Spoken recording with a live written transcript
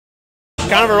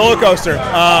kind of a roller coaster.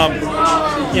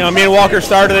 You know, me and Walker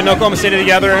started in Oklahoma City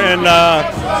together, and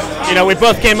you know, we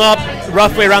both came up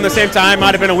roughly around the same time.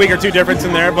 Might have been a week or two difference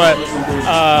in there, but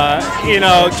you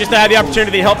know, just to have the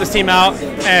opportunity to help this team out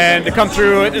and to come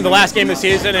through in the last game of the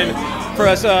season, and for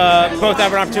us both to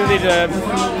have an opportunity to,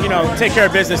 you know, take care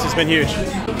of business has been huge.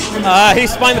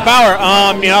 He's supplying the power.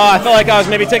 You know, I felt like I was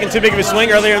maybe taking too big of a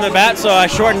swing earlier in the bat, so I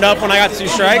shortened up when I got 2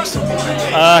 strikes.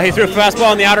 He threw a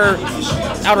fastball in the outer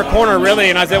corner, really,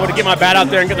 and I was able to get my bat out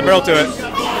there and get the barrel to it.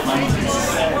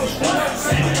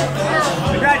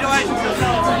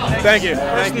 Thank you.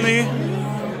 Personally,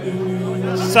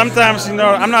 sometimes, you know,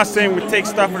 I'm not saying we take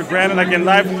stuff for granted. Like in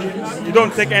life, you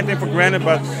don't take anything for granted,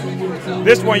 but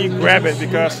this one you grab it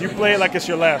because you play it like it's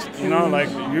your last. You know, like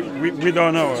we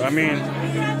don't know. I mean,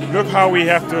 look how we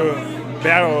have to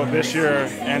battle this year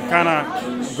and kind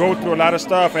of go through a lot of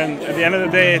stuff. And at the end of the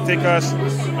day, it takes us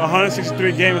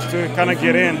 163 games to kind of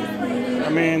get in. I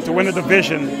mean, to win the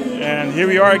division. And here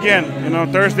we are again. You know,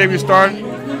 Thursday we start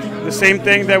the same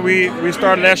thing that we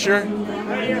started last year.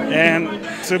 And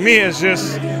to me, it's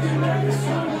just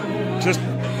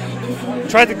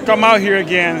try to come out here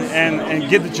again and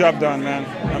get the job done, man.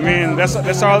 I mean, that's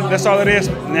all it is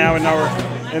now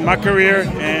in my career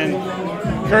and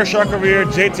Kershaw's career,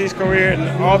 JT's career, and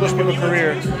all those people's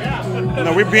career. You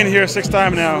know, we've been here 6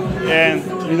 times now, and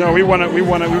you know we won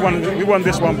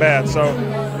this one bad. So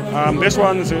this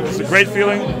one is a great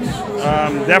feeling.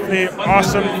 Definitely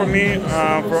awesome for me,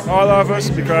 for all of us,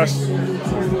 because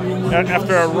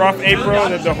after a rough April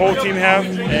that the whole team have,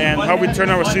 and how we turn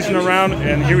our season around,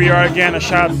 and here we are again, a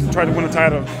shot to try to win a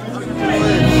title.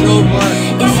 So much.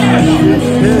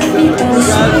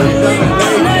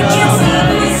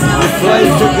 We play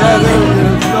together.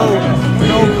 There's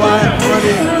no buying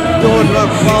money, doing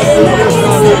love ball, doing this,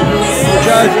 all this. You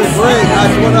guys are great.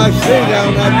 That's what I see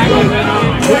down that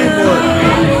teamwork.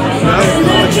 That's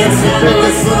going to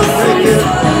take it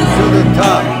to the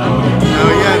top.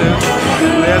 Oh yeah,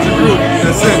 as a group.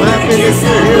 That's it. I'm happy to see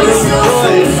here in the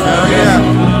place. Yeah.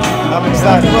 I'm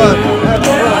excited. Have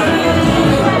fun.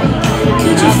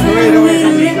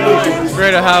 It's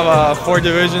great to have 4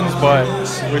 divisions, but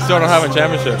we still don't have a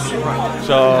championship.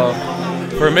 So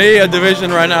for me, a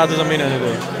division right now doesn't mean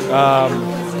anything.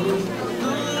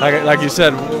 Like you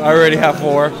said, I already have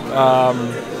 4. You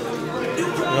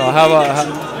know,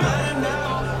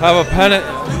 have a pennant,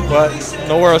 but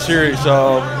no World Series.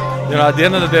 So you know, at the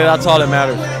end of the day, that's all that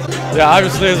matters. Yeah,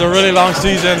 obviously it's a really long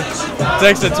season. It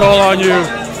takes a toll on you.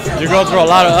 You go through a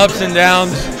lot of ups and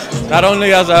downs, not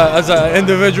only as an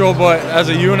individual, but as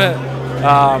a unit.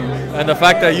 And the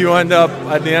fact that you end up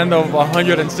at the end of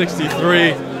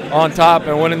 163 on top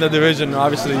and winning the division,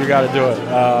 obviously you got to do it.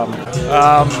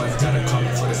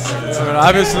 I mean,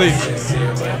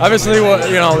 obviously,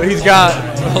 you know, he's got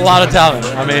a lot of talent.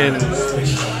 I mean,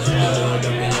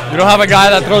 you don't have a guy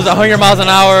that throws 100 miles an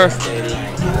hour.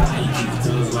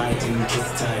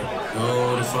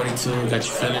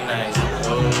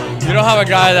 You don't have a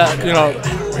guy that, you know,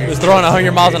 is throwing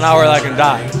 100 miles an hour that can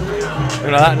die.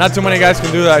 You know, not too many guys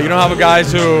can do that. You don't have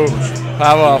guys who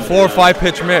have a 4 or 5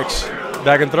 pitch mix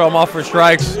that can throw him off for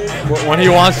strikes when he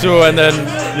wants to, and then,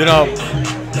 you know,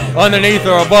 underneath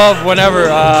or above, whenever.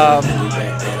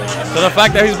 So the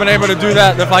fact that he's been able to do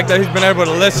that, the fact that he's been able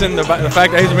to listen, the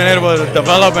fact that he's been able to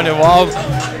develop and evolve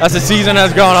as the season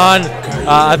has gone on,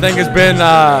 I think has been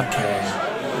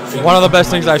one of the best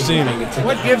things I've seen.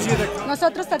 What gives you the...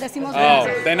 Nosotros te decimos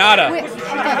de nada.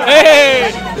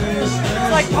 Hey!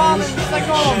 It's like common, it's like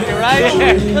normal here, right?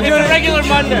 Yeah. You'll do it a regular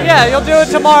Monday. Yeah, you'll do it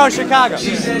tomorrow in Chicago.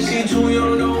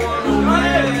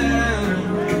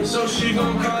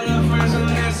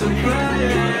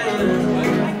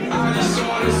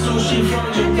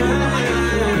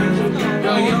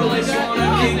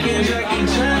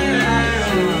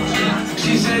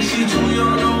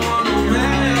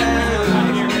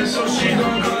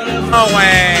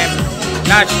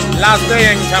 Last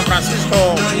day in San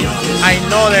Francisco, I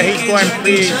know that he's going to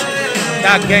pitch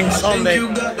that game Sunday,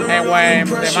 and when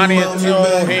the Manny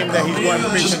told him that he's going to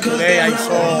pitch today, I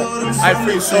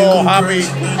feel so happy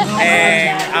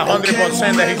and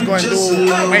 100% that he's going to do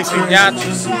amazing job.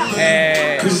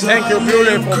 Thank you,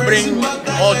 Buehler, for bringing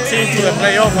our team to the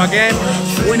playoff again,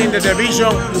 winning the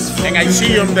division, and I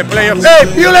see you in the playoffs. Hey,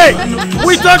 Buehler,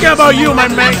 we talking about you, my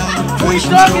man. We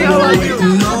talking about you.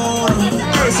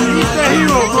 He's the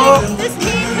hero, bro. This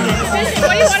team is a division.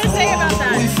 What do you want to say about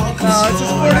that? No, it's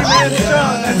just 40-man show.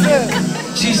 That's it.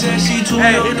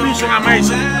 Hey, he's pitching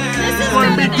amazing. This is going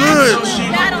to be good.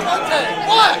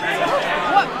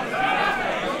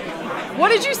 What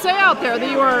did you say out there that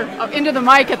you were into the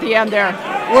mic at the end there?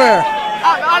 Where?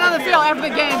 Out on the field after the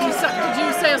game, did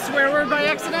you say a swear word by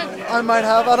accident? I might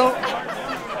have. I don't.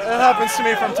 It happens to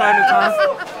me from time to time.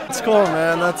 It's cool,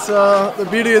 man. That's the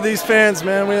beauty of these fans,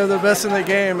 man. We have the best in the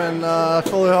game, and I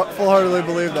full-heartedly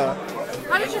believe that.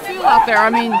 How did you feel out there? I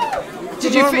mean,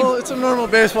 It's a normal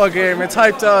baseball game. It's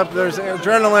hyped up. There's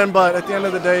adrenaline, but at the end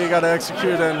of the day, you got to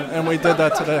execute, and we did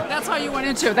that today. That's how you went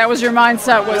into it. That was your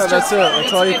mindset. Was that's it.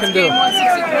 That's all you can do. Game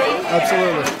 163.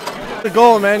 Absolutely. The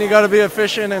goal, man. You got to be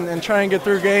efficient and try and get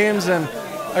through games, and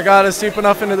I got us deep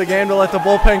enough into the game to let the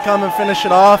bullpen come and finish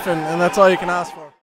it off, and that's all you can ask for.